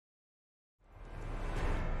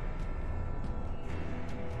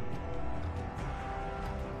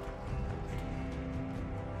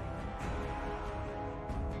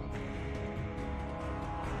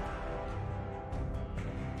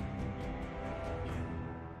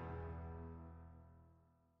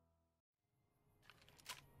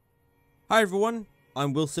Hi everyone,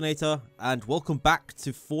 I'm Wilsonator, and welcome back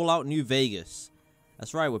to Fallout New Vegas.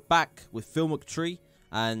 That's right, we're back with Phil McTree,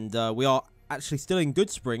 and we are actually still in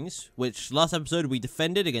Goodsprings, which last episode we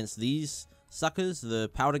defended against these suckers, the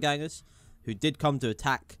powder gangers, who did come to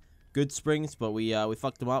attack Goodsprings, but we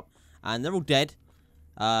fucked them up, and they're all dead.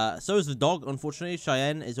 So is the dog, unfortunately.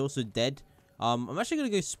 Cheyenne is also dead. I'm actually going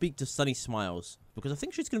to go speak to Sunny Smiles, because I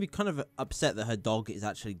think she's going to be kind of upset that her dog is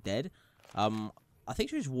actually dead. I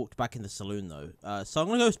think she just walked back in the saloon, though. So I'm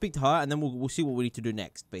going to go speak to her, and then we'll see what we need to do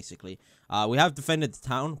next, basically. We have defended the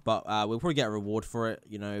town, but we'll probably get a reward for it,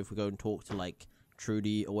 you know, if we go and talk to, like,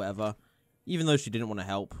 Trudy or whatever. Even though she didn't want to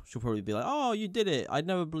help, she'll probably be like, oh, you did it. I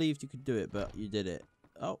never believed you could do it, but you did it.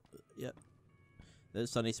 Oh, yeah.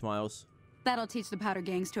 There's Sunny Smiles. That'll teach the powder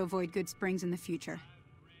gangs to avoid Goodsprings in the future.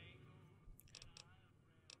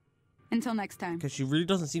 Until next time. Because she really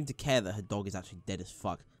doesn't seem to care that her dog is actually dead as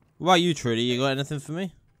fuck. What about you, Trudy? You got anything for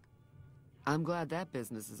me? I'm glad that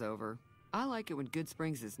business is over. I like it when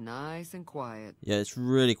Goodsprings is nice and quiet. Yeah, it's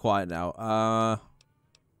really quiet now.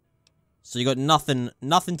 So you got nothing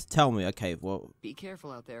to tell me. Okay, well, Be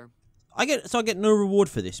careful out there. I get no reward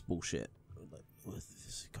for this bullshit.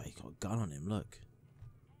 This guy got a gun on him. Look.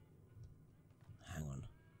 Hang on.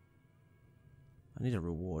 I need a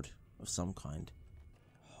reward of some kind.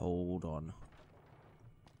 Hold on.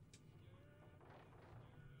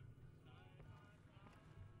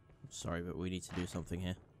 Sorry, but we need to do something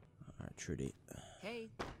here. Alright, Trudy. Hey.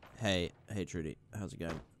 Hey, Trudy. How's it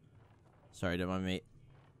going? Sorry, don't mind me.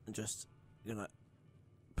 I'm just gonna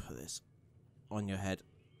put this on your head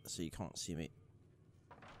so you can't see me.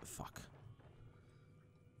 Fuck.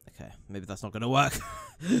 Okay, maybe that's not gonna work.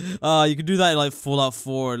 You can do that in like Fallout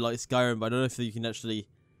 4 and like Skyrim, but I don't know if you can actually...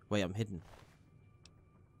 Wait, I'm hidden.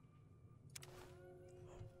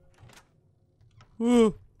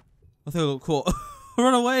 Ooh. I think I got caught.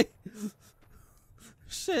 Run away!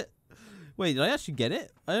 Shit. Wait, did I actually get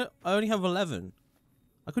it? I only have 11.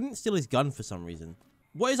 I couldn't steal his gun for some reason.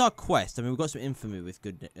 What is our quest? I mean, we've got some infamy with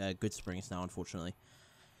Goodsprings now, unfortunately.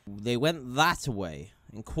 They went that way.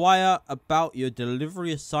 Inquire about your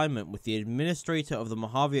delivery assignment with the administrator of the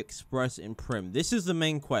Mojave Express in Primm. This is the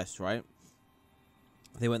main quest, right?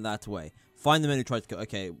 They went that way. Find the men who tried to go.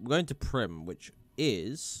 Okay, we're going to Primm, which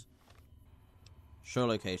is... Show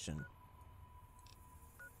location.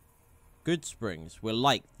 Goodsprings. We're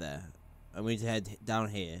light there. And we need to head down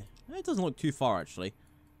here. It doesn't look too far, actually.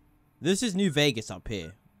 This is New Vegas up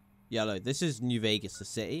here. Yeah, look. This is New Vegas, the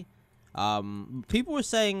city. People were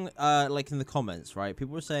saying, like in the comments, right?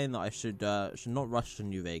 People were saying that I should not rush to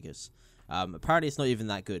New Vegas. Apparently it's not even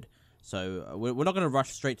that good. So, we're not going to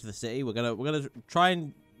rush straight to the city. We're gonna try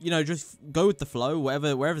and, you know, just go with the flow.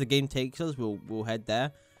 Wherever the game takes us, we'll head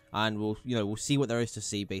there. And we'll see what there is to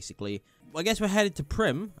see, basically. I guess we're headed to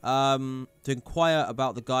Primm, to inquire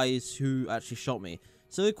about the guys who actually shot me.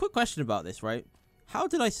 So, a quick question about this, right? How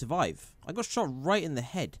did I survive? I got shot right in the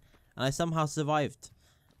head, and I somehow survived.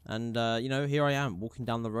 And, you know, here I am, walking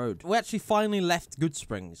down the road. We actually finally left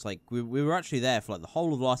Goodsprings. Like, we were actually there for, like, the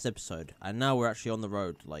whole of the last episode. And now we're actually on the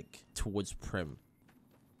road, like, towards Primm.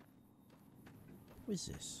 What is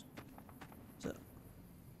this?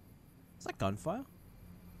 Is that gunfire?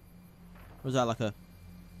 Or is that like a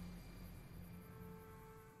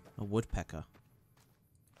woodpecker?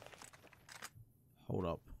 Hold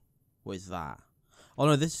up. What is that? Oh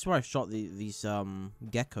no, this is where I shot these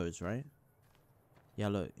geckos, right? Yeah,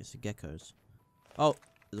 look, it's the geckos. Oh,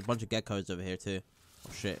 there's a bunch of geckos over here too.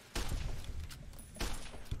 Oh shit.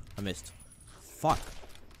 I missed. Fuck.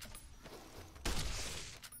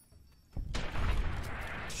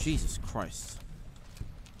 Jesus Christ.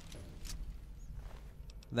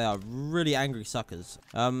 They are really angry suckers.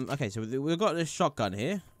 Okay, so we've got this shotgun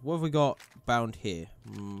here. What have we got bound here?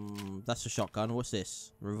 That's a shotgun. What's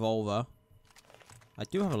this? Revolver. I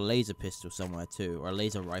do have a laser pistol somewhere too. Or a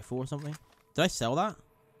laser rifle or something. Did I sell that?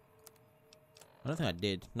 I don't think I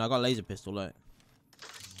did. No, I got a laser pistol, look.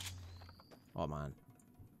 Oh, man.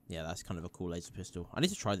 Yeah, that's kind of a cool laser pistol. I need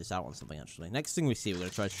to try this out on something, actually. Next thing we see, we're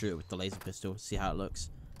going to try to shoot it with the laser pistol. See how it looks.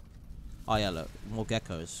 Oh, yeah, look. More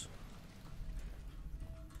geckos.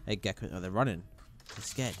 Hey, Gecko. Oh, they're running. They're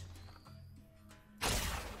scared.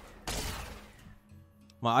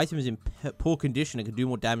 My item is in poor condition and can do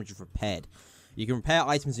more damage if repaired. You can repair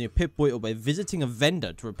items in your Pip-Boy or by visiting a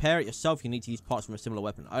vendor. To repair it yourself, you need to use parts from a similar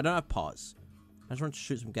weapon. I don't have parts. I just want to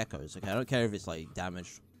shoot some geckos. Okay, I don't care if it's, like,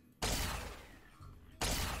 damaged.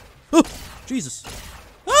 Oh! Jesus!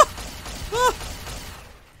 Ah! Ah!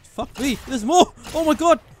 Fuck me! There's more! Oh my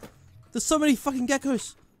god! There's so many fucking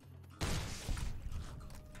geckos!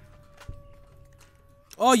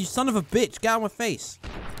 Oh, you son of a bitch. Get out of my face.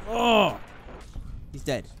 Oh! He's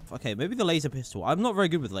dead. Okay, maybe the laser pistol. I'm not very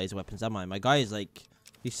good with laser weapons, am I? My guy is like...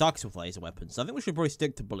 He sucks with laser weapons. So I think we should probably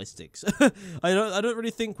stick to ballistics. I don't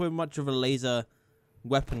really think we're much of a laser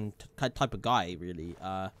weapon type of guy, really.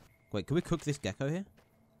 Wait, can we cook this gecko here?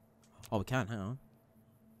 Oh, we can. Hang on.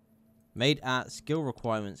 Made at skill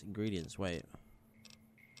requirements ingredients. Wait.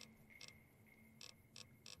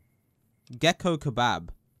 Gecko kebab.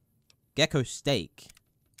 Gecko steak.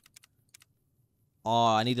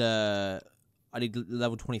 Oh, I need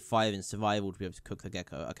level 25 in survival to be able to cook the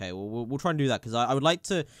gecko. Okay, well, we'll try and do that, because I would like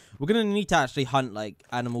to... We're going to need to actually hunt, like,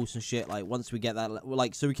 animals and shit, like, once we get that...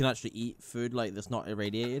 Like, so we can actually eat food, like, that's not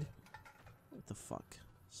irradiated. What the fuck?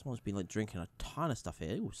 Someone's been, like, drinking a ton of stuff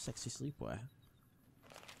here. Ooh, sexy sleepwear.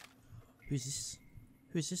 Who's this?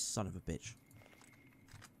 Who's this son of a bitch?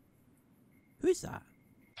 Who is that?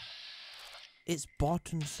 It's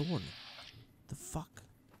Barton Thorn. The fuck?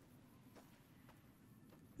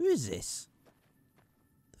 Who is this?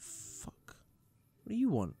 The fuck? What do you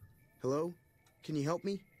want? Hello? Can you help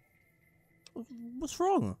me? What's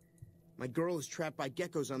wrong? My girl is trapped by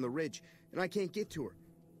geckos on the ridge, and I can't get to her.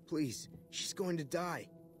 Please, she's going to die.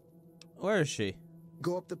 Where is she?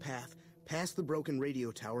 Go up the path, past the broken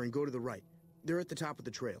radio tower, and go to the right. They're at the top of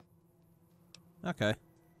the trail. Okay.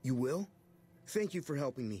 You will? Thank you for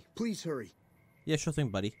helping me. Please hurry. Yeah, sure thing,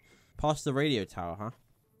 buddy. Past the radio tower, huh?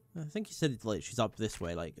 I think he said, like, she's up this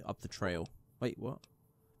way, like, up the trail. Wait, what?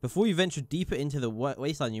 Before you venture deeper into the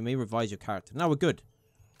wasteland, you may revise your character. Now we're good.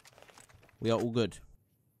 We are all good.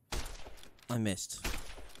 I missed.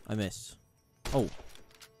 Oh.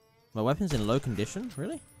 My weapon's in low condition?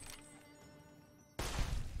 Really?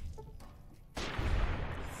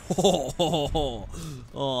 Oh,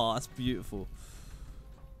 that's beautiful.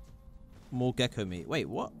 More gecko meat. Wait,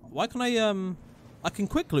 what? Why can I can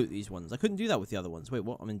quick loot these ones. I couldn't do that with the other ones. Wait,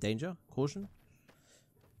 what? I'm in danger? Caution?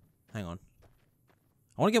 Hang on.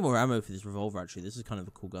 I want to get more ammo for this revolver, actually. This is kind of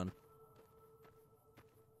a cool gun.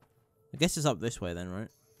 I guess it's up this way then, right?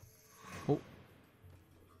 Oh.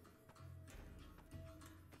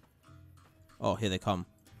 Oh, here they come.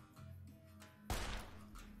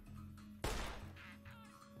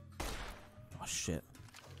 Oh, shit.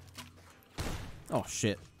 Oh,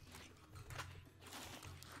 shit.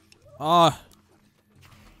 Ah.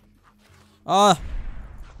 Ah.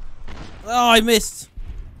 Oh, I missed.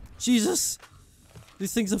 Jesus.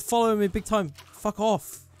 These things are following me big time. Fuck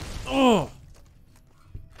off. Oh.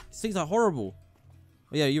 These things are horrible.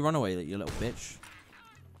 Oh, yeah, you run away, you little bitch.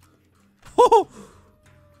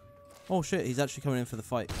 Oh, shit. He's actually coming in for the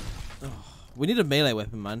fight. Oh. We need a melee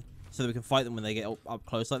weapon, man, so that we can fight them when they get up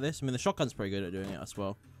close like this. I mean, the shotgun's pretty good at doing it as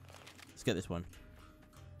well. Let's get this one.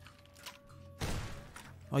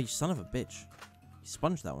 Oh, you son of a bitch. You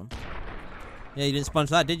sponged that one. Yeah, you didn't sponge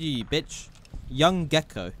that, did you, you bitch? Young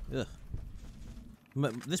gecko. Ugh.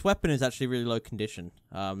 This weapon is actually really low condition.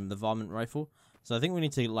 The varmint rifle. So I think we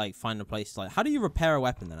need to, like, find a place, like... How do you repair a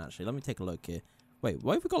weapon, then, actually? Let me take a look here. Wait,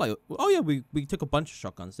 why have we got, like... Oh, yeah, we took a bunch of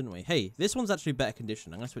shotguns, didn't we? Hey, this one's actually better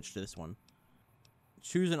condition. I'm going to switch to this one.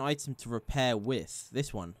 Choose an item to repair with.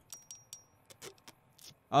 This one.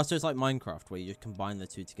 Oh, so it's like Minecraft, where you just combine the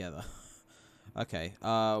two together. Okay,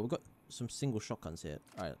 we've got some single shotguns here.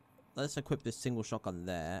 Alright, let's equip this single shotgun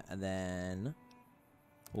there, and then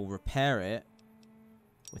we'll repair it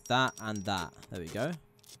with that and that. There we go.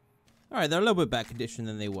 Alright, they're a little bit better condition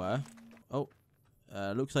than they were. Oh,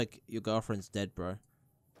 looks like your girlfriend's dead, bro.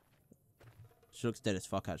 She looks dead as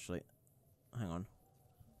fuck, actually. Hang on.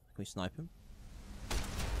 Can we snipe him?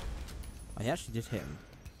 Oh, he actually did hit him.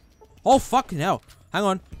 Oh, fucking hell.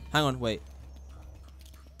 Hang on, wait.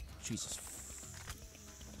 Jesus.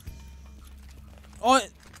 Oh,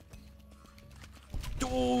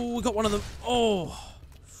 we got one of them. Oh,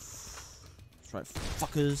 that's right,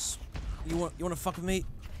 fuckers. You want to fuck with me,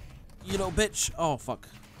 you little bitch? Oh, fuck.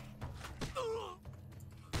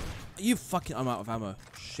 You fucking. I'm out of ammo.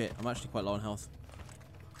 Shit, I'm actually quite low on health.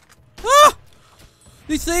 Ah!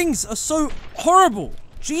 These things are so horrible.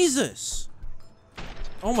 Jesus.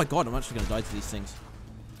 Oh my god, I'm actually gonna die to these things.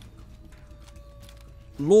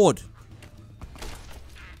 Lord.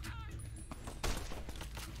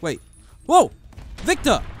 Wait. Whoa!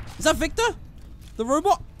 Victor! Is that Victor? The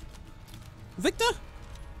robot? Victor?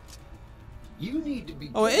 You need to be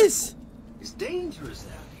Oh, it careful. is! It's dangerous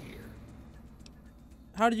out here.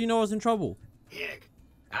 How did you know I was in trouble? Heck,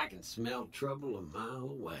 I can smell trouble a mile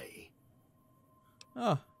away.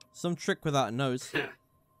 Oh, some trick without a nose.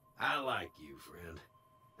 I like you, friend.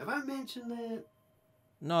 Have I mentioned that?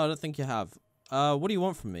 No, I don't think you have. What do you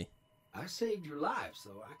want from me? I saved your life,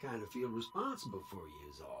 so I kind of feel responsible for you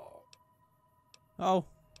is all. Oh,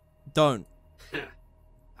 don't.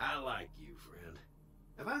 I like you, friend.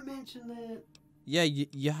 Have I mentioned that? Yeah,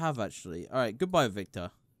 you have actually. Alright, goodbye, Victor.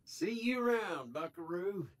 See you around,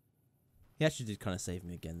 buckaroo. He actually did kind of save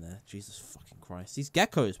me again there. Jesus fucking Christ. These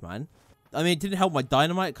geckos, man. I mean, it didn't help my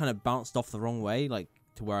dynamite. It kind of bounced off the wrong way, like,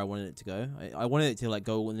 to where I wanted it to go. I wanted it to, like,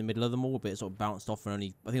 go in the middle of them all, but it sort of bounced off and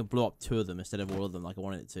only... I think it blew up 2 of them instead of all of them like I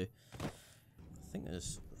wanted it to. I think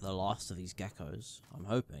there's the last of these geckos. I'm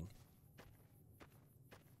hoping.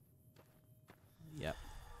 Yep.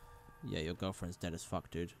 Yeah, your girlfriend's dead as fuck,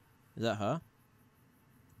 dude. Is that her?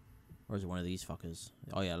 Or is it one of these fuckers?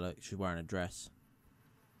 Oh, yeah, look. She's wearing a dress.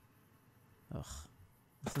 Ugh.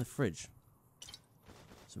 What's in the fridge?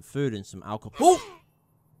 Some food and some alcohol. Oh!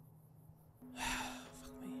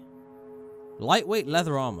 Fuck me. Lightweight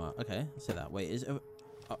leather armor. Okay, let's say that. Wait, is it...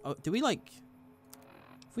 do we, like...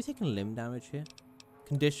 Have we taken limb damage here?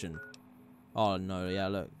 Condition. Oh, no. Yeah,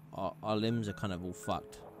 look. Our limbs are kind of all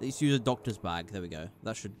fucked. Let's use a doctor's bag. There we go.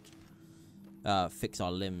 That should fix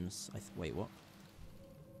our limbs. Wait, what?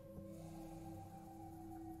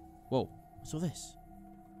 Whoa. What's all this?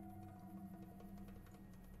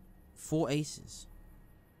 4 aces.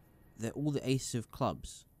 They're all the aces of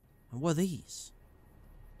clubs. And what are these?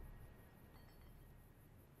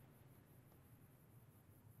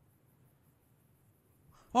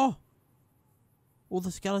 Oh! All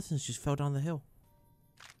the skeletons just fell down the hill.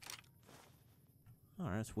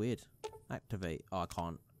 Alright, that's weird. Activate. Oh, I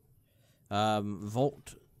can't.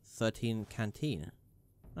 Vault 13 canteen.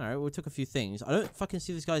 Alright, we took a few things. I don't fucking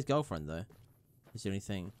see this guy's girlfriend, though. That's the only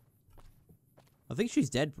thing. I think she's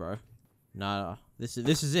dead, bro. Nah, this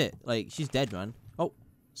is it. Like, she's dead, man. Oh.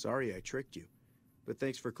 Sorry I tricked you. But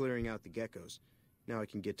thanks for clearing out the geckos. Now I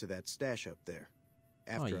can get to that stash up there.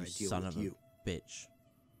 After I deal with you. Bitch.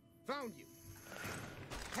 Found you.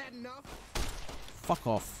 Had enough? Fuck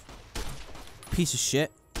off. Piece of shit.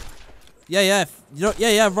 Yeah. You know,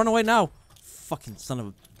 yeah, run away now. Fucking son of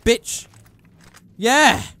a bitch.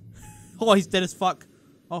 Yeah. Oh, he's dead as fuck.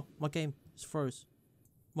 Oh, my game just froze.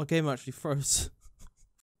 My game actually froze.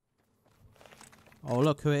 Oh,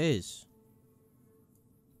 look who it is.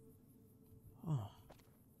 Oh.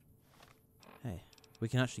 Hey, we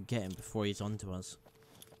can actually get him before he's onto us.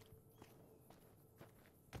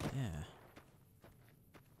 Yeah.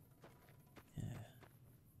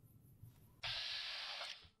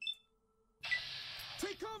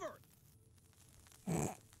 Take cover!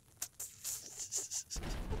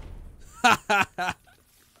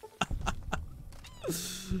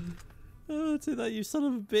 Oh, take that, you son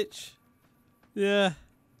of a bitch. Yeah.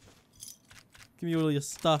 Give me all your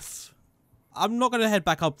stuff. I'm not going to head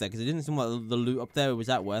back up there because it didn't seem like the loot up there was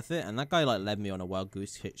that worth it. And that guy, like, led me on a wild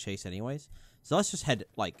goose chase anyways. So let's just head,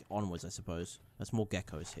 like, onwards, I suppose. There's more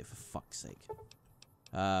geckos here, for fuck's sake.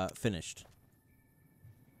 Finished.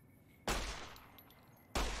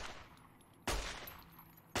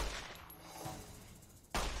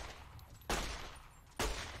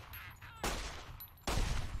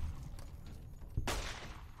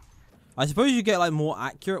 I suppose you get, like, more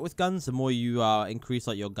accurate with guns the more you increase,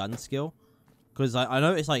 like, your gun skill. Because I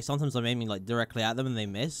notice, like, sometimes I'm aiming, like, directly at them and they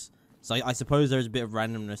miss. So I suppose there's a bit of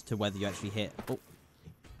randomness to whether you actually hit. Oh.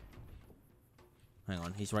 Hang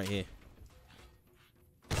on, he's right here.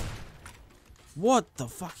 What the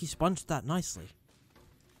fuck? He sponged that nicely.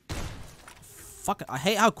 Fuck it. I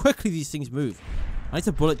hate how quickly these things move. I need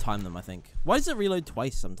to bullet time them, I think. Why does it reload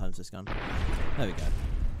twice sometimes, this gun? There we go.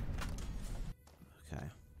 Okay.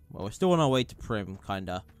 Well, we're still on our way to Primm,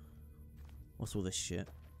 kinda. What's all this shit?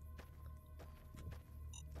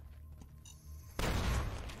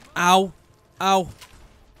 Ow! Ow!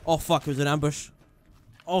 Oh fuck, it was an ambush.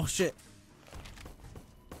 Oh shit.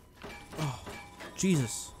 Oh,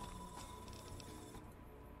 Jesus.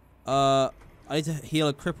 I need to heal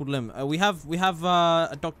a crippled limb. We have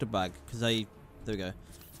a doctor bag, because there we go.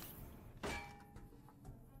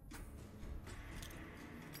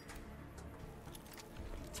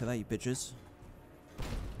 Take that, you bitches.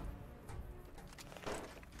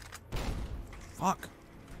 Fuck.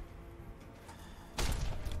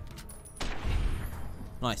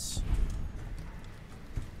 Nice.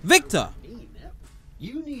 Victor!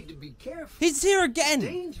 You need to be careful. He's here again!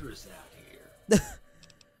 It's dangerous out here.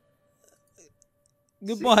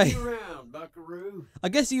 Goodbye. See you around, buckaroo. I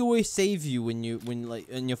guess he always save you when like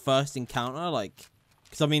in your first encounter, like,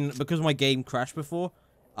 because I mean, because my game crashed before,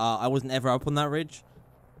 I wasn't ever up on that ridge.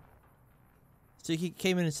 So he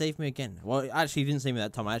came in and saved me again. Well, actually, he didn't save me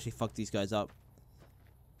that time. I actually fucked these guys up.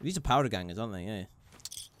 These are powder gangers, aren't they? Yeah.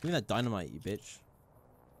 Give me that dynamite, you bitch.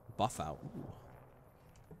 Buff out. Ooh.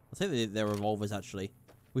 I'll take their revolvers, actually.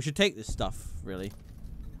 We should take this stuff, really.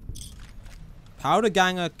 Powder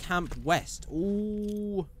Ganger Camp West.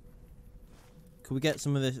 Ooh. Could we get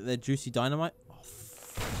some of their juicy dynamite? Oh,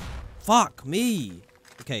 fuck me.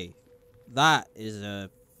 Okay. That is a...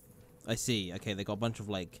 I see. Okay, they got a bunch of,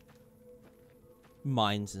 like,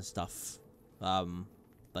 mines and stuff.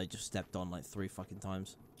 They just stepped on, like, 3 fucking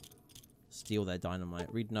times. Steal their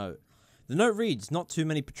dynamite. Read note. The note reads, not too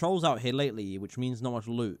many patrols out here lately, which means not much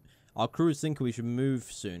loot. Our crew is thinking we should move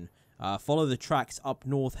soon. Follow the tracks up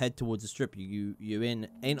north, head towards the strip. You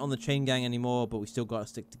ain't on the chain gang anymore, but we still gotta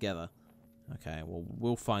stick together. Okay, well,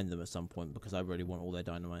 we'll find them at some point because I really want all their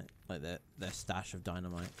dynamite. Like, their stash of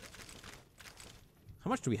dynamite. How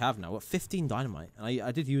much do we have now? What, 15 dynamite? And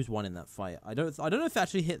I did use one in that fight. I don't know if it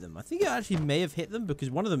actually hit them. I think it actually may have hit them because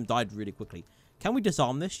one of them died really quickly. Can we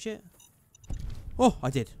disarm this shit? Oh, I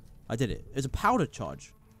did. I did it. It's a powder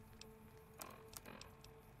charge.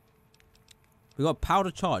 We got a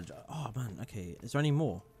powder charge. Oh, man. Okay. Is there any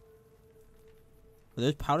more? Are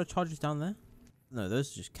those powder charges down there? No,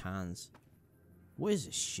 those are just cans. What is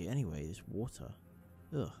this shit anyway? This water.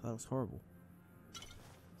 Ugh, that was horrible.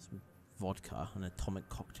 Some vodka, an atomic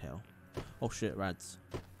cocktail. Oh shit, rads.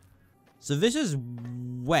 So this is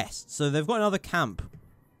west. So they've got another camp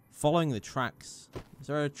following the tracks. Is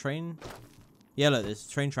there a train? Yeah, look, there's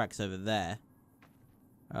train tracks over there.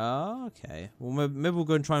 Oh, okay. Well, maybe we'll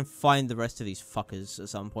go and try and find the rest of these fuckers at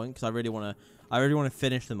some point because I really want to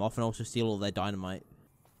finish them off and also steal all their dynamite.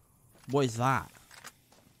 What is that?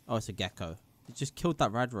 Oh, it's a gecko. It just killed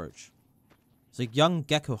that rad roach. It's a young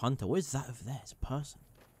gecko hunter. What is that over there? It's a person.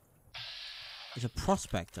 It's a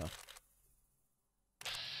prospector.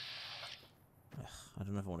 Ugh, I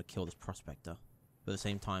don't know if I want to kill this prospector. But at the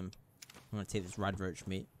same time, I'm going to take this rad roach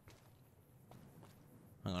meat.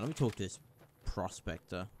 Hang on, let me talk to this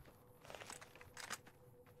prospector.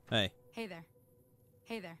 Hey. Hey there.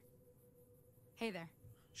 Hey there. Hey there.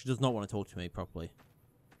 She does not want to talk to me properly.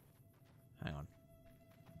 Hang on.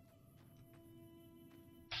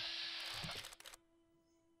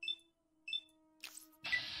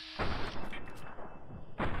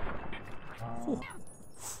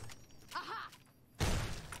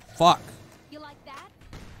 Fuck. You like that?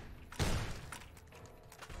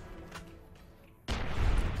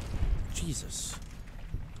 Jesus.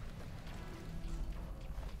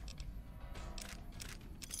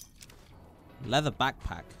 Leather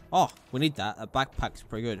backpack. Oh, we need that. A backpack's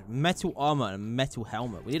pretty good. Metal armor and a metal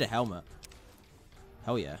helmet. We need a helmet.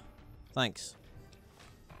 Hell yeah. Thanks.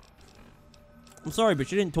 I'm sorry, but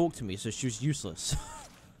she didn't talk to me, so she was useless.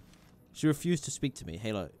 She refused to speak to me.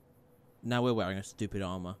 Hey, look. Now we're wearing a stupid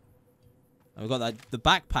armor. And we got that. The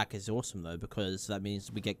backpack is awesome, though, because that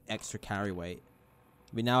means we get extra carry weight.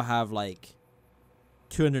 We now have, like,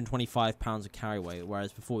 225 pounds of carry weight,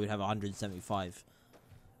 whereas before we'd have 175.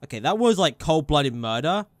 Okay, that was, like, cold-blooded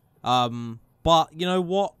murder. But, you know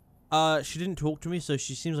what? She didn't talk to me, so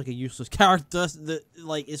she seems like a useless character that,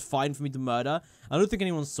 like, is fine for me to murder. I don't think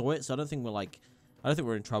anyone saw it, so I don't think we're, like... I don't think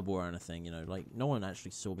we're in trouble or anything, you know? Like, no one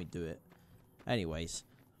actually saw me do it. Anyways.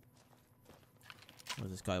 What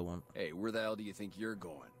does this guy want? Hey, where the hell do you think you're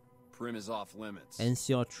going? Primm is off limits.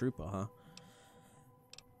 NCR trooper,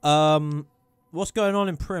 huh? What's going on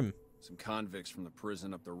in Primm? Some convicts from the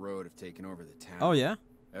prison up the road have taken over the town. Oh, yeah?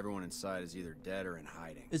 Everyone inside is either dead or in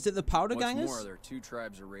hiding. Is it the powder gangers? What's more, there are 2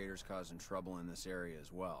 tribes of raiders causing trouble in this area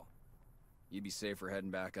as well. You'd be safer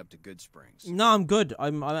heading back up to Goodsprings. No, I'm good. I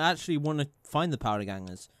actually want to find the powder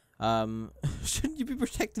gangers. Shouldn't you be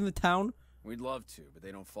protecting the town? We'd love to, but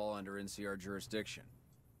they don't fall under NCR jurisdiction.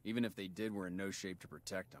 Even if they did, we're in no shape to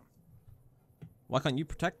protect them. Why can't you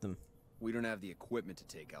protect them? We don't have the equipment to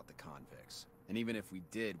take out the convicts. And even if we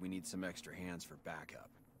did, we need some extra hands for backup.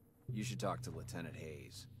 You should talk to Lieutenant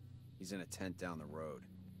Hayes. He's in a tent down the road.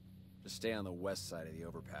 Just stay on the west side of the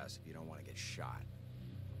overpass if you don't want to get shot.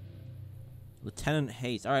 Lieutenant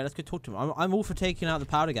Hayes. Alright, let's go talk to him. I'm all for taking out the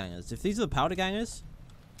powder gangers. If these are the powder gangers...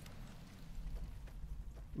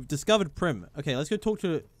 We've discovered Primm. Okay, let's go talk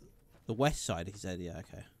to the west side, he said. Yeah,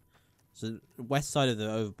 okay. So, west side of the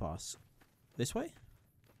overpass. This way?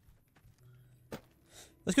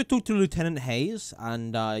 Let's go talk to Lieutenant Hayes,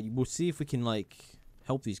 and we'll see if we can, like,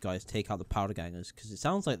 help these guys take out the powder gangers. Because it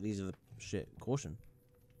sounds like these are the... Shit, caution.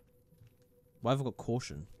 Why have I got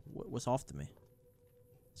caution? What's after me?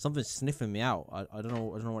 Something's sniffing me out. I don't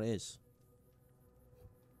know what it is.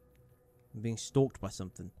 I'm being stalked by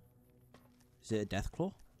something. Is it a death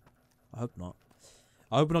claw? I hope not.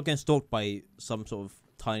 I hope I'm not getting stalked by some sort of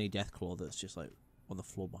tiny death claw that's just like on the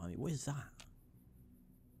floor behind me. What is that?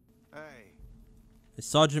 Hey. It's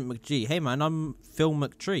Sergeant McGee. Hey man, I'm Phil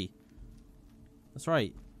McTree. That's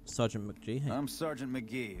right. Sergeant McGee. Hey. I'm Sergeant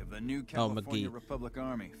McGee of the New California Republic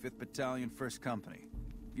Army, 5th Battalion, 1st Company.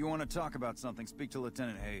 If you want to talk about something, speak to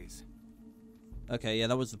Lieutenant Hayes. Okay, yeah,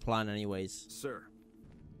 that was the plan anyways. Sir.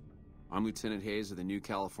 I'm Lieutenant Hayes of the New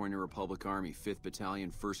California Republic Army, 5th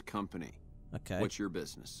Battalion, 1st Company. Okay. What's your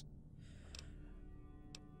business?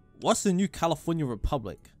 What's the New California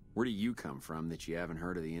Republic? Where do you come from that you haven't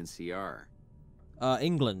heard of the NCR?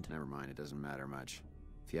 England. Never mind, it doesn't matter much.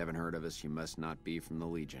 If you haven't heard of us, you must not be from the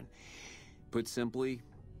Legion. Put simply,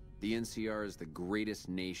 the NCR is the greatest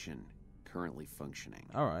nation currently functioning.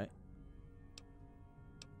 Alright.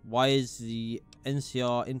 Why is the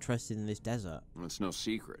NCR interested in this desert? Well, it's no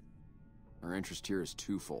secret. Our interest here is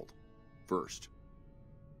twofold. First,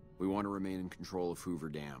 we want to remain in control of Hoover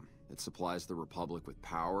Dam. It supplies the Republic with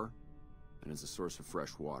power and is a source of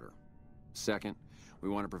fresh water. Second, we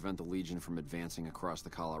want to prevent the Legion from advancing across the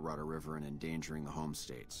Colorado River and endangering the home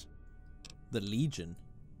states. The Legion?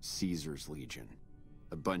 Caesar's Legion.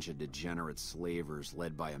 A bunch of degenerate slavers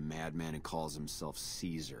led by a madman who calls himself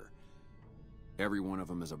Caesar. Every one of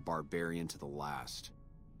them is a barbarian to the last.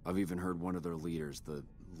 I've even heard one of their leaders, the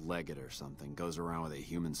Legate or something, goes around with a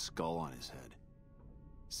human skull on his head.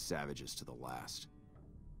 Savages to the last.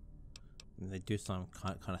 They do sound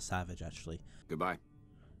kind of savage, actually. Goodbye.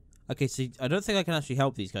 Okay, so I don't think I can actually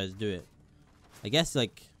help these guys do it. I guess,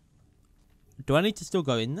 like... Do I need to still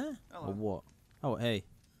go in there? Hello. Or what? Oh, hey.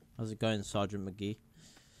 How's it going, Sergeant McGee?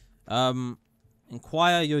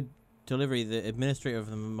 Inquire your delivery, the administrator of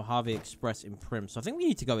the Mojave Express in Primm. So I think we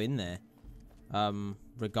need to go in there.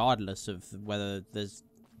 Regardless of whether there's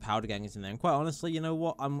powder gangers in there. And quite honestly, you know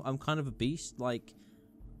what? I'm kind of a beast. Like,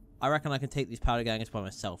 I reckon I can take these powder gangers by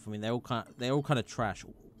myself. I mean, they're all kind of trash.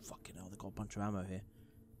 Ooh, fucking hell, they've got a bunch of ammo here.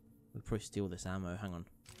 We'll probably steal this ammo. Hang on.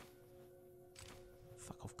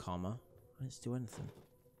 Fuck off, Karma. I didn't steal anything.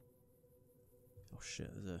 Oh shit,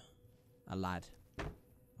 there's a lad.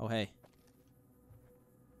 Oh hey.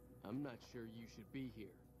 I'm not sure you should be here.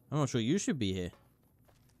 I'm not sure you should be here.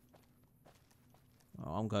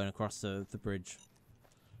 Oh, I'm going across the bridge.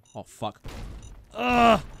 Oh fuck.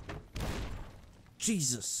 Ugh!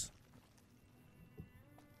 Jesus.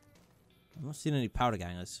 I'm not seeing any powder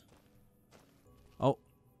gangers. Oh,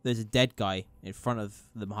 there's a dead guy in front of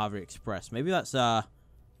the Mojave Express. Maybe that's not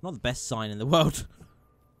the best sign in the world.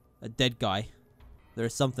 A dead guy. There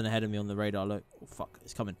is something ahead of me on the radar. Look. Oh fuck,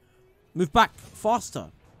 it's coming. Move back faster.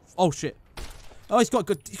 Oh shit. Oh, he's got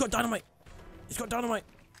dynamite. He's got dynamite.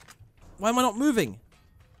 Why am I not moving?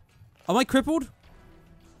 Am I crippled?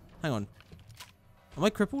 Hang on. Am I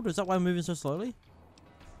crippled? Is that why I'm moving so slowly?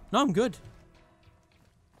 No, I'm good.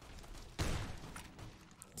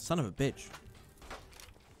 Son of a bitch.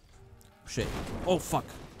 Shit. Oh, fuck.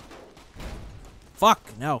 Fuck.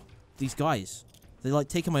 Now, these guys. They're like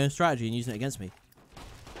taking my own strategy and using it against me.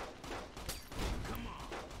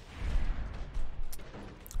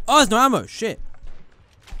 Oh, there's no ammo. Shit.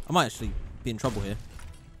 I might actually be in trouble here.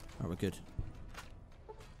 Alright, we're good.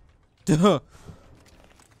 Duh.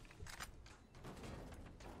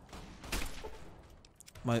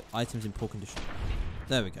 My item's in poor condition.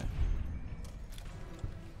 There we go.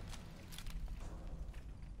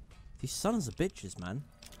 These sons of bitches, man.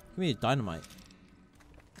 Give me a dynamite.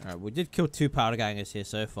 Alright, we did kill 2 powder gangers here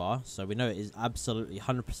so far, so we know it is absolutely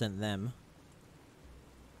 100% them.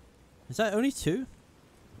 Is that only 2?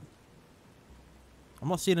 I'm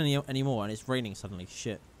not seeing any more, and it's raining suddenly.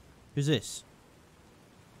 Shit. Who's this?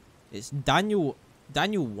 It's Daniel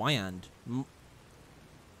Wyand.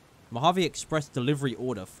 Mojave Express delivery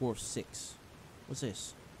order 4 of 6. What's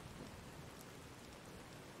this?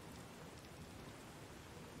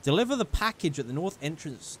 Deliver the package at the north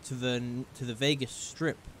entrance to the Vegas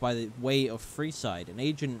Strip by the way of Freeside. An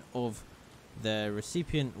agent of the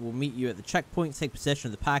recipient will meet you at the checkpoint, take possession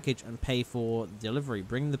of the package, and pay for the delivery.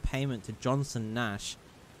 Bring the payment to Johnson Nash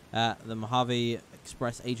at the Mojave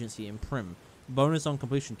Express agency in Primm. Bonus on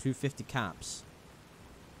completion, 250 caps.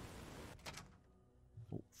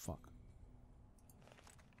 Oh, fuck.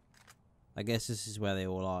 I guess this is where they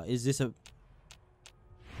all are. Is this a...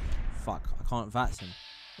 Fuck, I can't VATS him.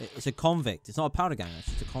 It's a convict. It's not a powder ganger. It's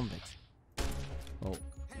just a convict. Oh,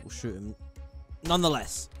 we'll shoot him.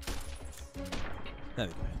 Nonetheless. There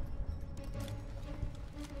we go.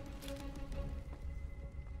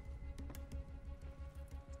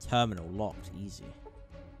 Terminal locked. Easy.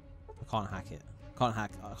 I can't hack it. I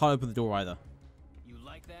can't open the door either. You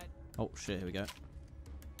like that? Oh shit, here we go.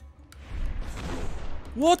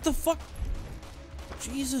 What the fuck?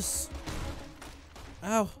 Jesus.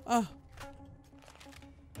 Ow. Ah.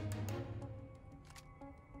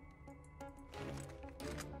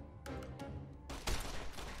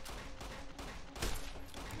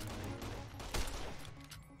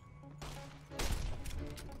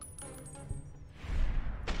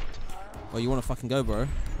 Oh, you want to fucking go, bro?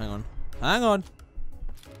 Hang on. Hang on.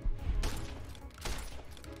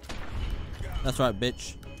 That's right,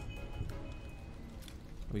 bitch.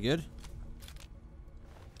 Are we good?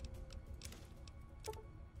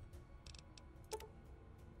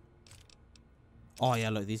 Oh, yeah,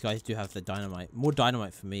 look. These guys do have the dynamite. More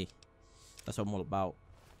dynamite for me. That's what I'm all about.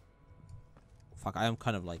 Fuck, I am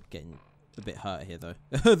kind of, like, getting a bit hurt here, though.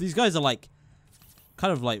 These guys are, like,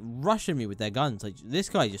 kind of, like, rushing me with their guns. Like, this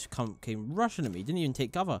guy just came rushing at me. He didn't even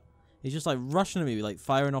take cover. He's just, like, rushing at me, like,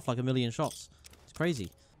 firing off, like, a million shots. It's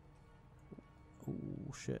crazy.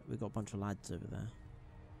 Oh, shit. We got a bunch of lads over there.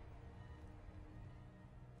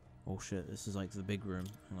 Oh, shit. This is, like, the big room.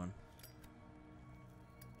 Hang on.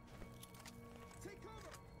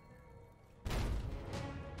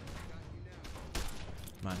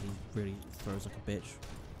 Man, he really throws like a bitch.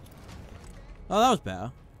 Oh, that was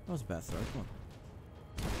better. That was a better throw. Come on.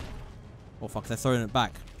 Oh, fuck. They're throwing it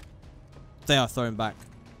back. They are throwing back.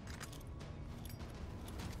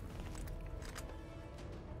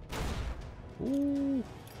 Ooh.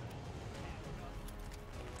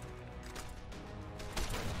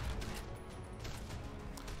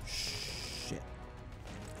 Shit.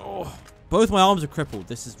 Oh. Both my arms are crippled.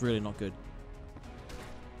 This is really not good.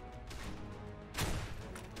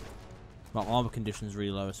 My armor condition is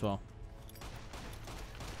really low as well.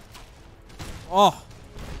 Oh!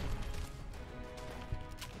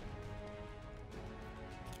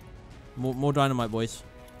 More dynamite, boys.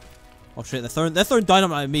 Oh shit, they're throwing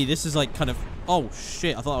dynamite at me. This is like kind of... Oh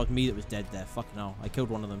shit, I thought it was me that was dead there. Fucking hell. I killed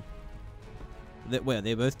one of them. Wait, are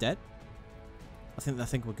they both dead? I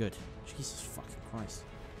think we're good. Jesus fucking Christ.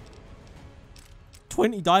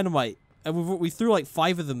 20 dynamite. And we threw like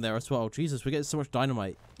 5 of them there as well. Jesus, we're getting so much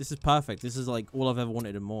dynamite. This is perfect. This is like all I've ever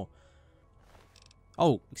wanted and more.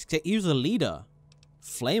 Oh, he was a leader.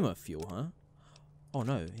 Flamer fuel, huh? Oh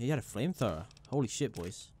no, he had a flamethrower. Holy shit,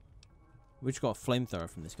 boys. We just got a flamethrower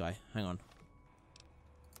from this guy. Hang on.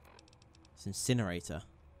 It's incinerator.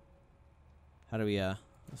 How do we,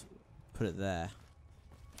 let's put it there.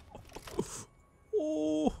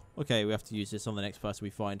 Oh, okay, we have to use this on the next person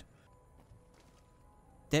we find.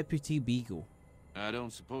 Deputy Beagle. I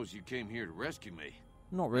don't suppose you came here to rescue me.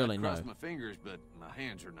 Not really, no. I crossed my fingers, but my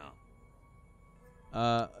hands are numb.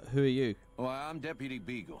 Who are you? Well, I'm Deputy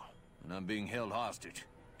Beagle, and I'm being held hostage.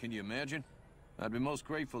 Can you imagine? I'd be most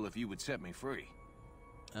grateful if you would set me free.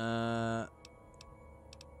 How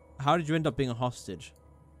did you end up being a hostage?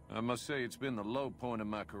 I must say it's been the low point of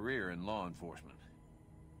my career in law enforcement.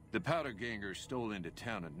 The powder gangers stole into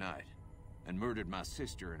town at night and murdered my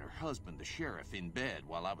sister and her husband, the sheriff, in bed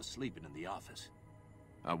while I was sleeping in the office.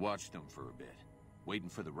 I watched them for a bit, waiting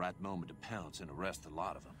for the right moment to pounce and arrest a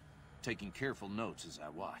lot of them, taking careful notes as I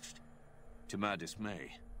watched. To my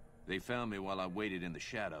dismay, they found me while I waited in the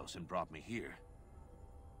shadows and brought me here.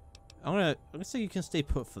 I'm gonna say you can stay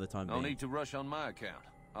put for the time being. No need to rush on my account.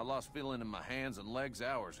 I lost feeling in my hands and legs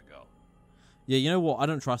hours ago. Yeah, you know what? I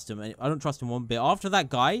don't trust him. I don't trust him one bit. After that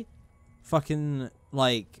guy fucking,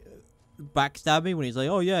 like, backstabbed me when he's like,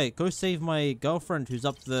 oh yeah, go save my girlfriend who's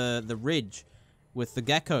up the ridge with the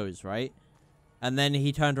geckos, right? And then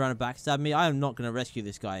he turned around and backstabbed me. I am not going to rescue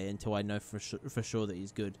this guy until I know for sure that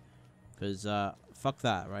he's good. Because, fuck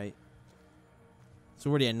that, right? It's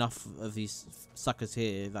already enough of these suckers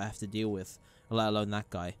here that I have to deal with, let alone that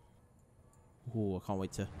guy. Ooh, I can't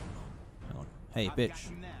wait to... Hang on. Hey, bitch.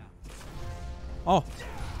 Oh!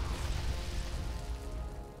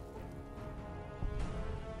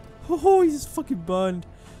 Oh, he's fucking burned.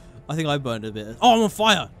 I think I burned a bit. Oh, I'm on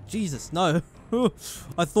fire! Jesus, no.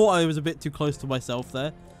 I thought I was a bit too close to myself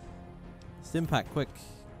there. Stimpack, quick.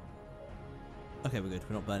 Okay, we're good.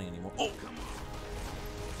 We're not burning anymore. Oh, come on.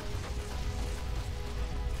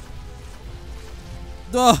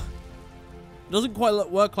 Duh! It doesn't quite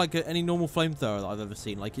work like any normal flamethrower that I've ever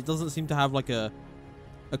seen. Like, it doesn't seem to have like a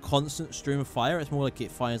constant stream of fire. It's more like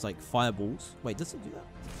it fires like fireballs. Wait, does it do that?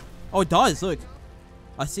 Oh, it does. Look.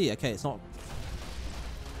 I see. Okay, it's not...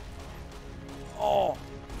 Oh!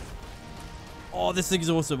 Oh, this thing is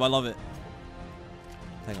awesome. I love it.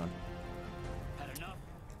 Hang on.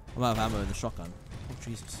 I'm out of ammo in the shotgun. Oh,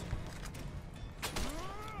 Jesus.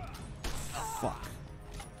 Fuck.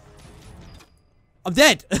 I'm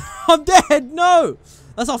dead! I'm dead! No!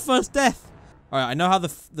 That's our first death! Alright, I know how the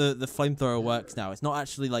flamethrower works now. It's not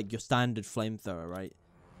actually like your standard flamethrower, right?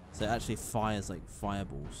 So it actually fires like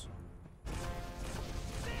fireballs.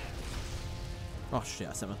 Oh shit,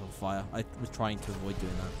 I set myself on fire. I was trying to avoid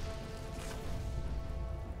doing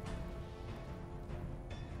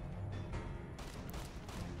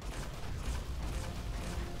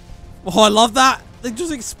that. Oh, I love that! They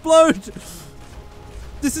just explode!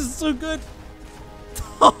 This is so good.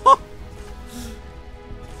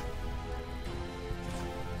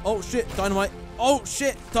 Oh shit, dynamite. Oh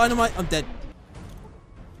shit, dynamite. I'm dead.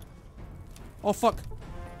 Oh fuck.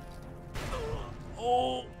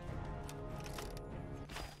 Oh.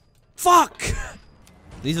 Fuck!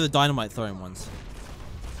 These are the dynamite throwing ones.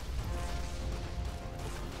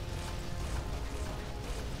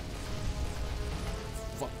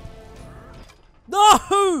 Fuck.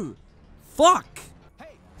 No! Fuck!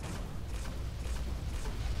 Hey.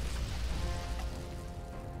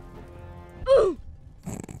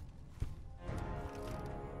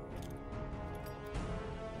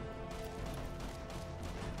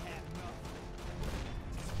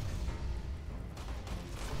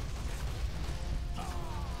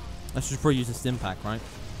 I should probably use a stim pack, right?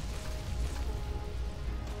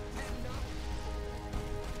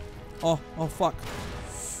 Oh, oh fuck.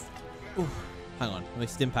 Ooh, hang on, let me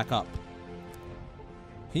stim pack up.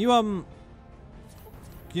 Can you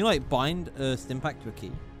like bind a stim pack to a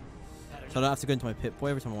key? So I don't have to go into my Pip-Boy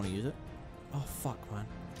every time I want to use it? Oh fuck, man.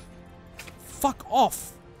 Fuck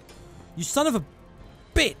off! You son of a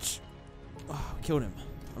bitch! Oh, I killed him.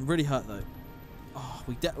 I'm really hurt though. Oh,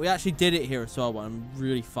 we actually did it here as well, but I'm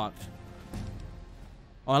really fucked.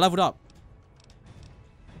 Oh, I leveled up.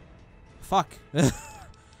 Fuck.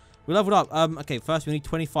 We leveled up. Okay, first we need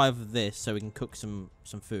 25 of this so we can cook some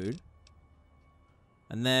food.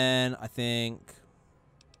 And then I think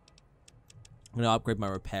I'm gonna upgrade my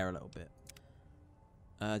repair a little bit.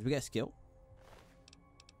 Did we get a skill?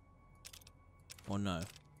 Or no?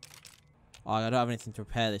 Oh, I don't have anything to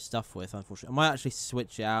repair this stuff with, unfortunately. I might actually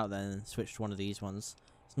switch it out then and switch to one of these ones.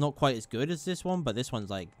 It's not quite as good as this one, but this one's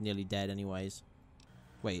like nearly dead anyways.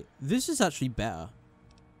 Wait, this is actually better.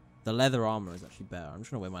 The leather armor is actually better. I'm just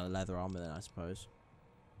gonna wear my leather armor then, I suppose.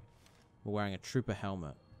 We're wearing a trooper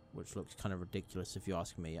helmet, which looks kind of ridiculous if you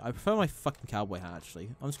ask me. I prefer my fucking cowboy hat actually.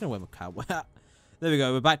 I'm just gonna wear my cowboy hat. There we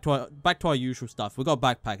go. We're back to our usual stuff. We got a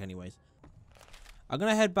backpack anyways. I'm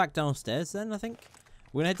gonna head back downstairs then. I think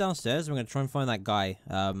we're gonna head downstairs. And we're gonna try and find that guy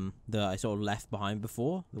that I sort of left behind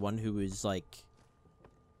before. The one who was like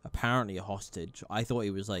apparently a hostage. I thought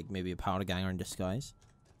he was like maybe a powder ganger in disguise.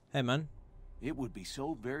 Hey man. It would be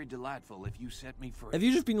so very delightful if you set me free. Have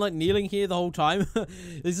you just been like kneeling here the whole time?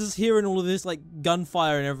 He's just hearing all of this like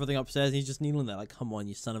gunfire and everything upstairs, and he's just kneeling there like, come on,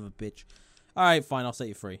 you son of a bitch. All right, fine, I'll set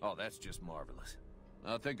you free. Oh, that's just marvelous.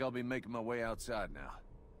 I think I'll be making my way outside now.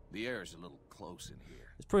 The air's a little close in here.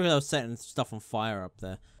 It's probably I was setting stuff on fire up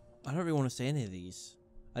there. I don't really want to say any of these.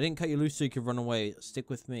 I didn't cut you loose so you could run away. Stick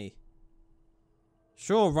with me.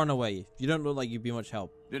 Sure, run away. You don't look like you'd be much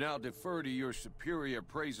help. Then I'll defer to your superior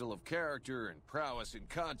appraisal of character and prowess in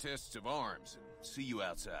contests of arms and see you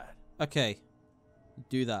outside. Okay.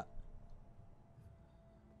 Do that.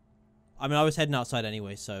 I mean, I was heading outside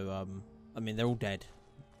anyway, so, I mean, they're all dead.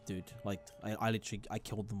 Dude, like, I literally, I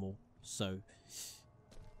killed them all, so...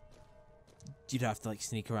 You'd have to, like,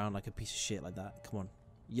 sneak around like a piece of shit like that. Come on.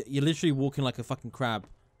 You're literally walking like a fucking crab.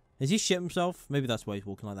 Has he shit himself? Maybe that's why he's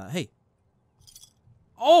walking like that. Hey!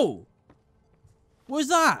 Oh! What was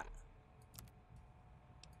that?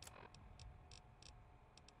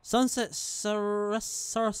 Sunset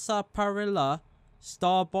Sarsaparilla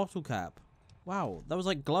Star Bottle Cap. Wow, that was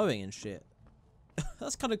like glowing and shit.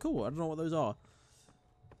 That's kind of cool. I don't know what those are.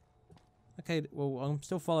 Okay, well, I'm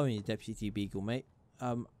still following you, Deputy Beagle, mate.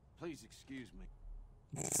 Please excuse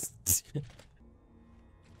me.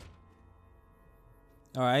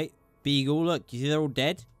 Alright, Beagle, look, you see they're all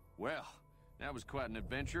dead? Well, that was quite an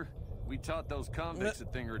adventure. We taught those convicts a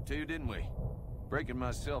thing or two, didn't we? Breaking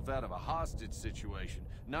myself out of a hostage situation.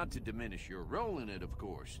 Not to diminish your role in it, of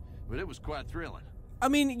course, but it was quite thrilling. I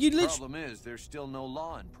mean, you literally... The problem is, there's still no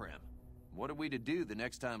law in Primm. What are we to do the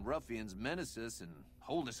next time ruffians menace us and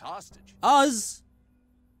hold us hostage? Us?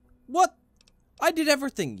 What? I did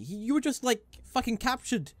everything. You were just, like, fucking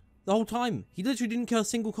captured the whole time. He literally didn't kill a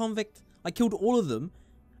single convict. I killed all of them.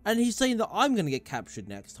 And he's saying that I'm gonna get captured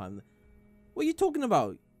next time. What are you talking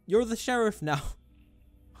about? You're the sheriff now.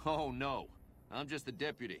 Oh, no. I'm just the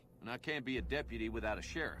deputy, and I can't be a deputy without a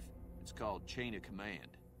sheriff. It's called chain of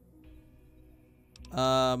command.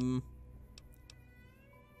 I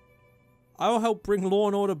will help bring law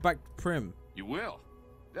and order back to Primm. You will?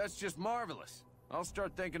 That's just marvelous. I'll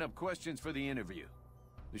start thinking up questions for the interview.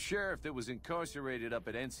 The sheriff that was incarcerated up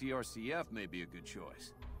at NCRCF may be a good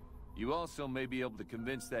choice. You also may be able to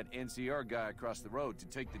convince that NCR guy across the road to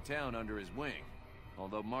take the town under his wing.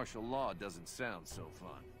 Although martial law doesn't sound so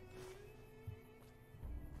fun.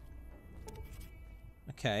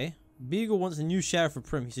 Okay. Beagle wants a new sheriff for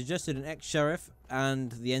Primm. He suggested an ex-sheriff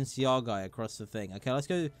and the NCR guy across the thing. Okay, let's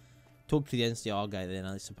go talk to the NCR guy then,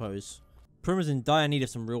 I suppose. Primm is in dire need of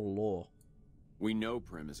some real lore. We know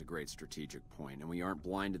Primm is a great strategic point, and we aren't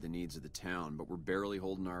blind to the needs of the town, but we're barely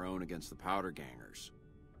holding our own against the powder gangers.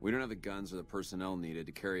 We don't have the guns or the personnel needed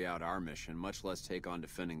to carry out our mission, much less take on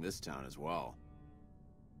defending this town as well.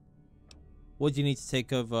 What do you need to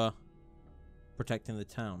take over protecting the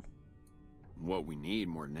town? What we need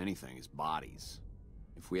more than anything is bodies.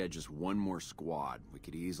 If we had just one more squad, we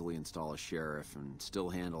could easily install a sheriff and still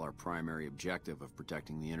handle our primary objective of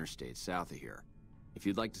protecting the interstate south of here. If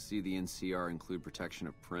you'd like to see the NCR include protection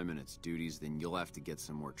of Primm and its duties, then you'll have to get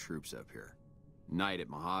some more troops up here. Knight at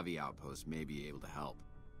Mojave Outpost may be able to help.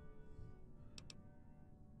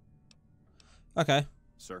 Okay.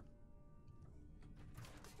 Sir.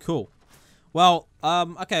 Cool. Well,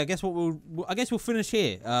 okay, I guess we'll finish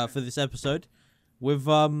here for this episode. We've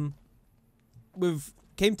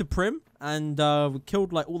came to Primm and we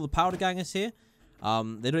killed like all the powder gangers here.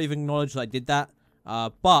 They don't even acknowledge that I did that.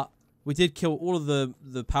 But we did kill all of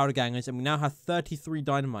the powder gangers, and we now have 33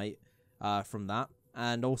 dynamite from that,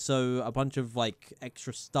 and also a bunch of like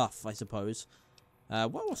extra stuff, I suppose.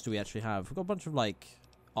 What else do we actually have? We've got a bunch of like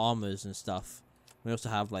armors and stuff. We also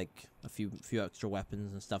have like a few extra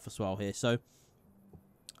weapons and stuff as well here. So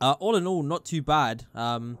all in all, not too bad.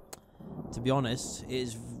 To be honest, it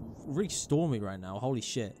is really stormy right now. Holy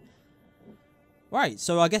shit! Right,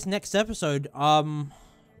 so I guess next episode. I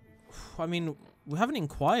mean, we haven't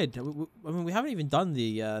inquired. I mean, we haven't even done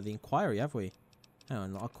the inquiry, have we? Hang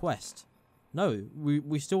on, our quest. No,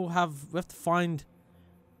 we still have. We have to find.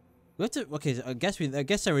 We have to. Okay, so I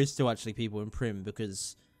guess there is still actually people in Primm,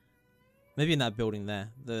 because maybe in that building there.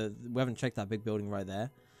 We haven't checked that big building right there.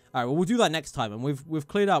 All right, well, we'll do that next time, and we've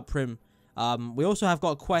cleared out Primm. We also have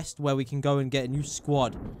got a quest where we can go and get a new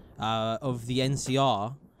squad of the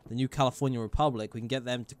NCR, the New California Republic. We can get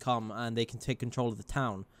them to come and they can take control of the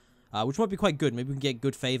town, which might be quite good. Maybe we can get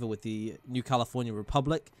good favor with the New California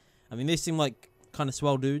Republic. I mean, they seem like kind of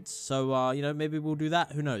swell dudes, so you know, maybe we'll do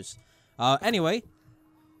that. Who knows? Anyway,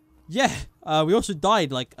 yeah, we also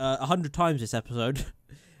died like 100 times this episode.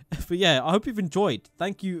 But yeah, I hope you've enjoyed.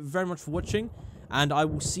 Thank you very much for watching, and I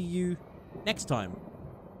will see you next time.